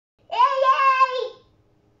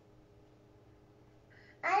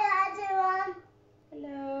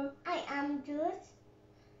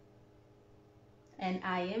And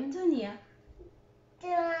I am Donia.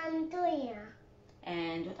 I'm Donia.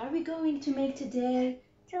 And what are we going to make today?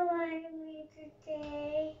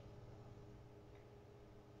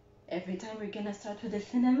 Every time we're gonna start with the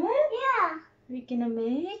cinnamon? Yeah. We're gonna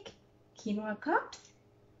make quinoa cups.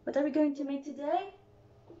 What are we going to make today?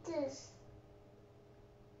 This.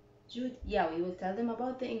 Jude, yeah, we will tell them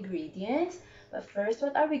about the ingredients. But first,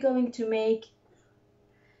 what are we going to make?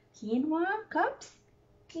 Quinoa cups?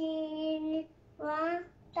 Quinoa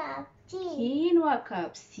cups. Quinoa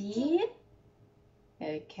cups, see?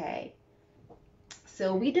 Okay.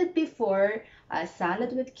 So we did before a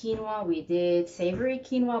salad with quinoa, we did savory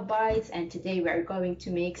quinoa bites, and today we are going to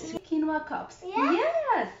make sweet quinoa cups. Yeah.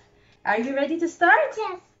 Yes! Are you ready to start?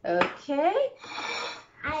 Yes. Okay.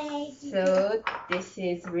 I So this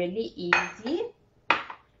is really easy.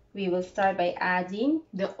 We will start by adding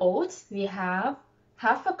the oats. We have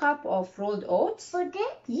half a cup of rolled oats. put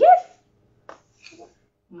it. Yes!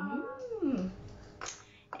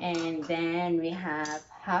 And then we have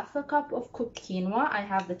half a cup of cooked quinoa. I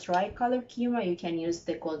have the tricolor quinoa. You can use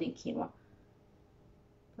the golden quinoa.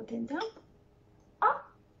 Put it down.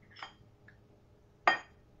 You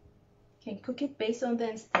can cook it based on the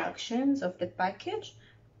instructions of the package.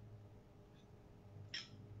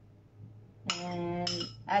 And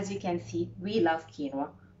as you can see, we love quinoa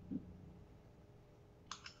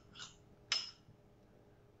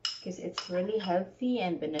because it's really healthy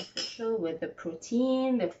and beneficial with the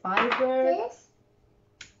protein, the fiber. This?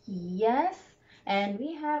 Yes. And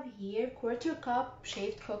we have here 1/4 cup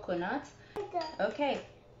shaved coconut. Okay,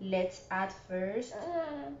 let's add first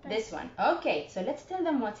this one. Okay, so let's tell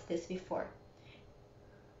them what's this before.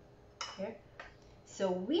 Here.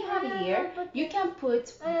 So we have here, you can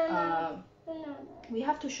put, we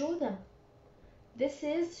have to show them. This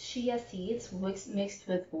is chia seeds mixed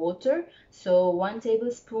with water. So 1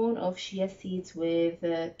 tablespoon of chia seeds with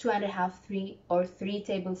 2.5, 3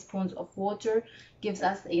 tablespoons of water gives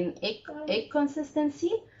us an egg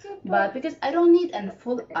consistency. But because I don't need a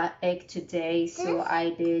full egg today, so I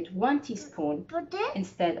did 1 teaspoon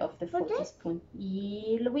instead of the full teaspoon.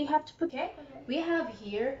 We have to put, okay. We have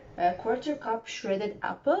here a 1/4 cup shredded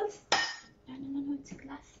apples. No, it's a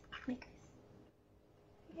glass. Like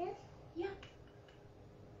this. Yes? Yeah.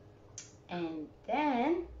 And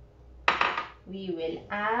then we will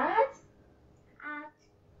add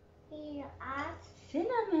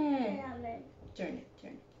cinnamon. Turn it.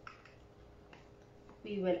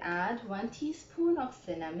 We will add 1 teaspoon of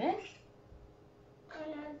cinnamon.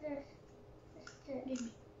 Give me.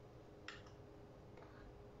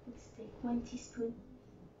 Let's take 1 teaspoon.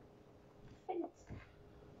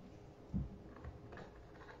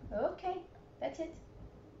 Okay, that's it.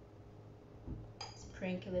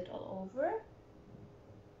 Sprinkle it all over.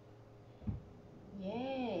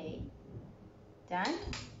 Yay. Done?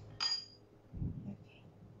 Okay.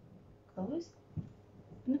 Close.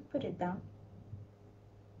 No, put it down.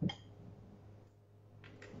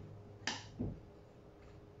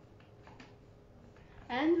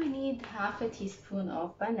 And we need half a teaspoon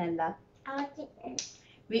of vanilla.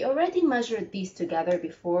 We already measured these together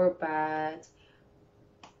before, but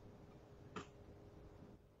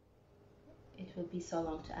it will be so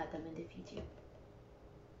long to add them in the video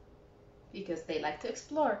because they like to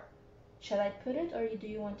explore. Shall I put it or do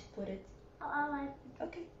you want to put it?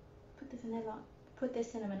 Okay, put the vanilla on. Put the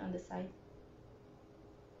cinnamon on the side.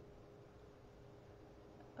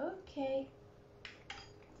 Okay.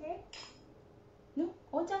 No,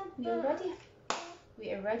 all done.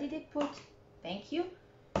 We already did put. Thank you.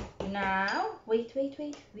 Now, wait.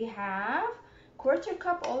 We have 1/4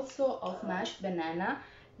 cup also of mashed banana.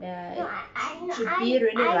 Should be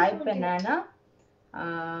really ripe banana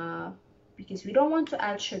because we don't want to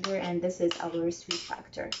add sugar, and this is our sweet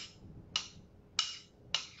factor.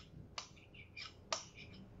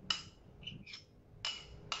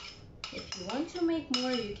 If you want to make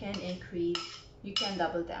more, you can increase, you can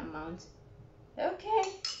double the amount. Okay.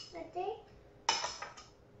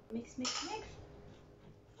 Mix.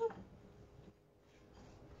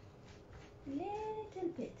 Little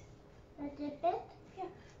bit. Yeah.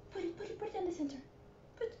 Put it in the center.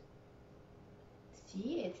 Put.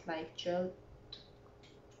 See, it's like gel.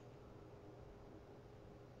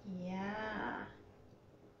 Yeah.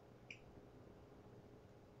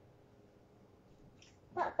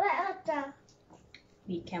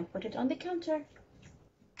 We can put it on the counter.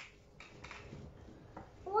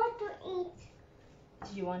 What to eat?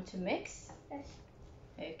 Do you want to mix? Yes.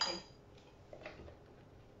 Okay.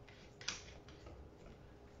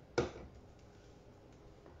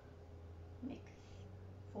 Mix.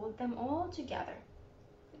 Fold them all together.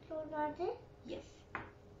 Yes.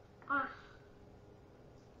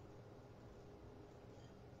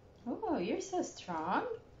 you're so strong.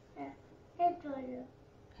 Help you.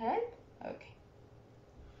 Help? Okay.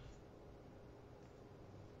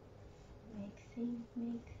 Mixing,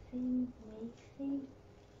 mixing, mixing.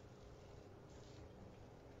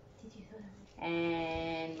 Did you throw that?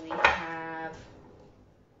 And we have,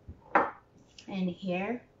 and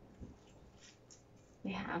here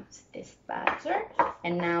we have this batter.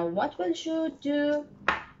 And now what will you do?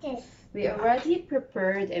 This. We already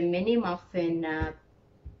prepared a mini muffin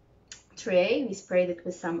tray. We sprayed it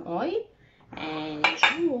with some oil, and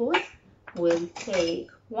Jude will take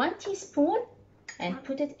 1 teaspoon and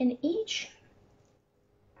put it in each.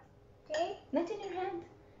 Okay. Not in your hand.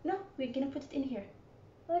 No, we're gonna put it in here.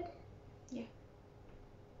 What? Yeah.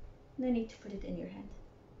 No need to put it in your hand.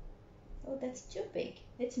 Oh, that's too big.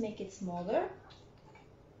 Let's make it smaller.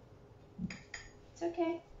 It's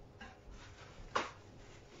okay.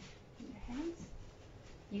 In your hands.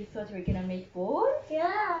 You thought we were gonna make bowls?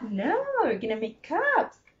 Yeah. No, we're gonna make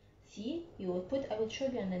cups. See, you will put, I will show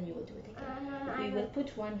you and then you will do it again. We will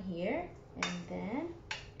put one here and then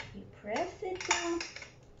you press it down.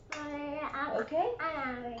 Okay?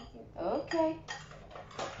 Okay.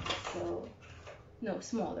 So, no,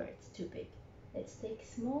 smaller, it's too big. Let's take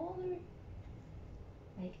smaller,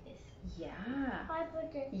 like this. Yeah. I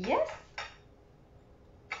put it. Yes.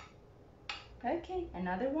 Okay,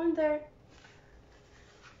 another one there.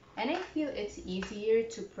 And I feel it's easier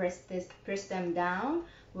to press them down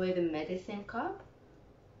with a medicine cup.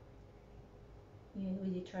 Will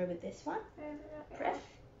you try with this one? Press.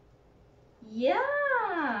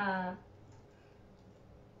 Yeah.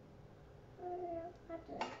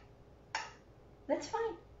 That's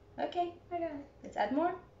fine. Okay. Let's add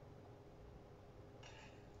more.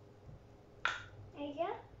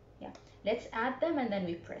 Yeah. Let's add them and then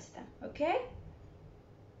we press them. Okay?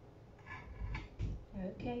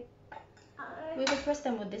 Okay. We will press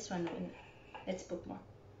them with this one. Let's put more.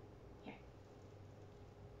 Here.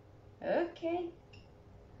 Okay.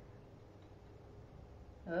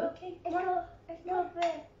 Okay. It's not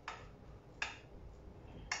big.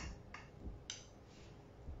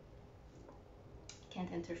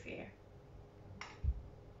 Can't interfere.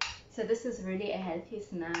 So this is really a healthy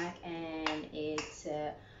snack, and it's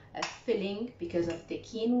a filling because of the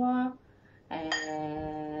quinoa.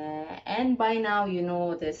 And by now you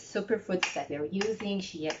know the superfoods that we're using: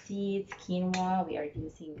 chia seeds, quinoa, we are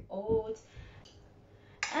using oats.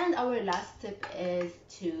 And our last tip is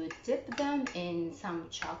to dip them in some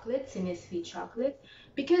chocolate, semi-sweet chocolate,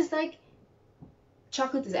 because like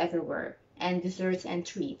chocolate is everywhere, and desserts and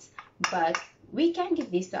treats, but we can give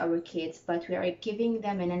these to our kids, but we are giving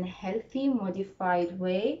them in a healthy, modified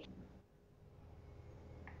way.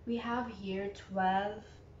 We have here 12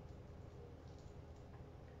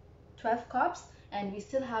 cups, and we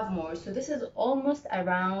still have more. So this is almost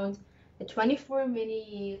around 24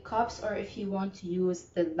 mini cups, or if you want to use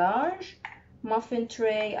the large muffin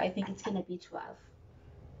tray, I think it's gonna be 12.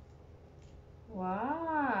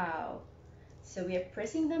 Wow. So we are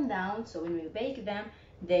pressing them down, so when we bake them,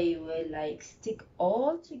 they will like stick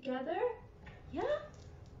all together. Yeah.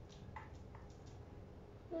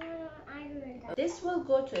 This will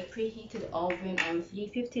go to a preheated oven on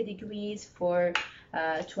 350 degrees for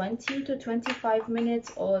 20 to 25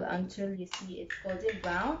 minutes, all until you see it's golden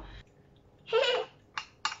brown. Do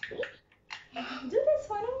this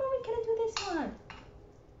one. Oh, mommy, can I do this one?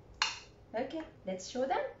 Okay, let's show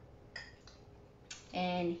them.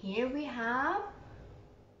 And here we have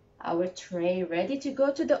our tray ready to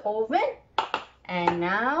go to the oven. And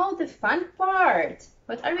now the fun part.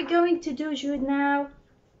 What are we going to do, Jude, now?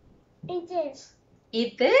 Eat this.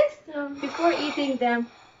 Eat this? Before eating them,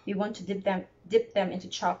 we want to dip them into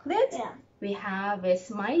chocolate. Yeah. We have a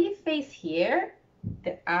smiley face here,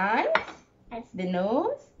 the eyes, the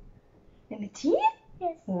nose, and the teeth.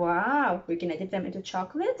 Yes. Wow, we're gonna dip them into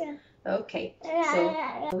chocolate. Yeah. Okay,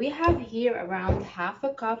 so we have here around half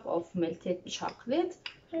a cup of melted chocolate.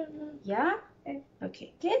 Yeah.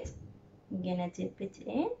 Okay, good. I'm gonna dip it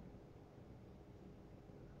in.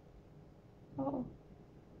 Oh,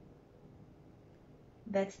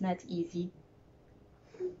 that's not easy.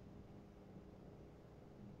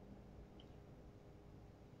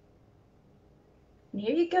 And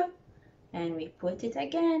here you go. And we put it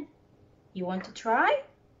again. You want to try?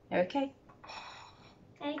 Okay.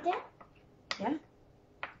 Yeah?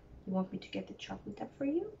 You want me to get the chocolate up for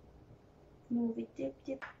you? Move it,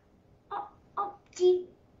 dip. Deep.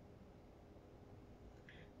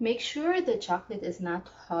 Make sure the chocolate is not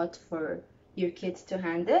hot for your kids to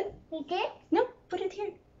handle. Eat it? No, put it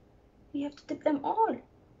here. We have to dip them all.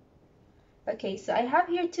 Okay, so I have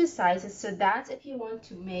here 2 sizes. So that's if you want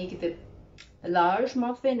to make the a large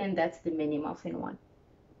muffin, and that's the mini muffin one.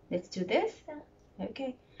 Let's do this. Yeah.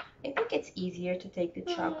 Okay. I think it's easier to take the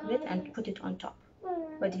chocolate and put it on top.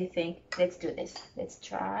 What do you think? Let's do this. Let's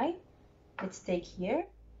try. Let's take here,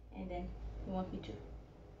 and then you want me to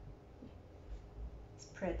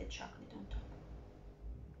spread the chocolate on top.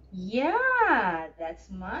 Yeah, that's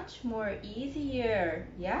much more easier.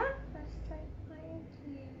 Yeah? That's like right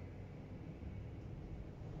here.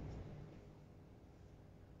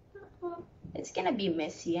 It's gonna be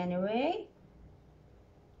messy anyway.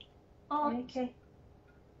 Oh, Okay.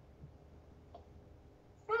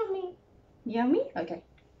 mommy. Yummy? Okay.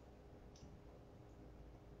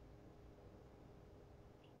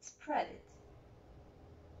 Spread it.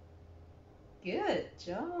 Good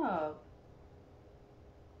job.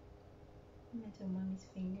 Not on mommy's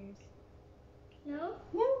fingers. No?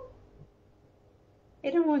 No. I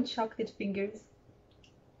don't want chocolate fingers.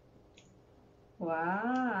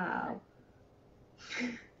 Wow.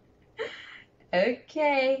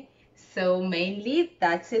 Okay. So mainly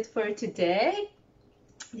that's it for today.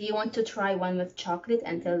 Do you want to try one with chocolate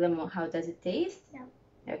and tell them how does it taste? No.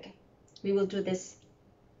 Okay. We will do this.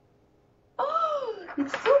 Oh,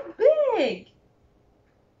 it's so big.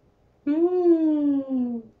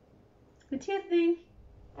 Mmm. What do you think?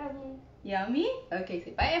 Yummy? Okay,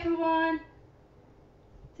 say bye everyone.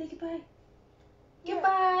 Say goodbye.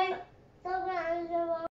 Goodbye.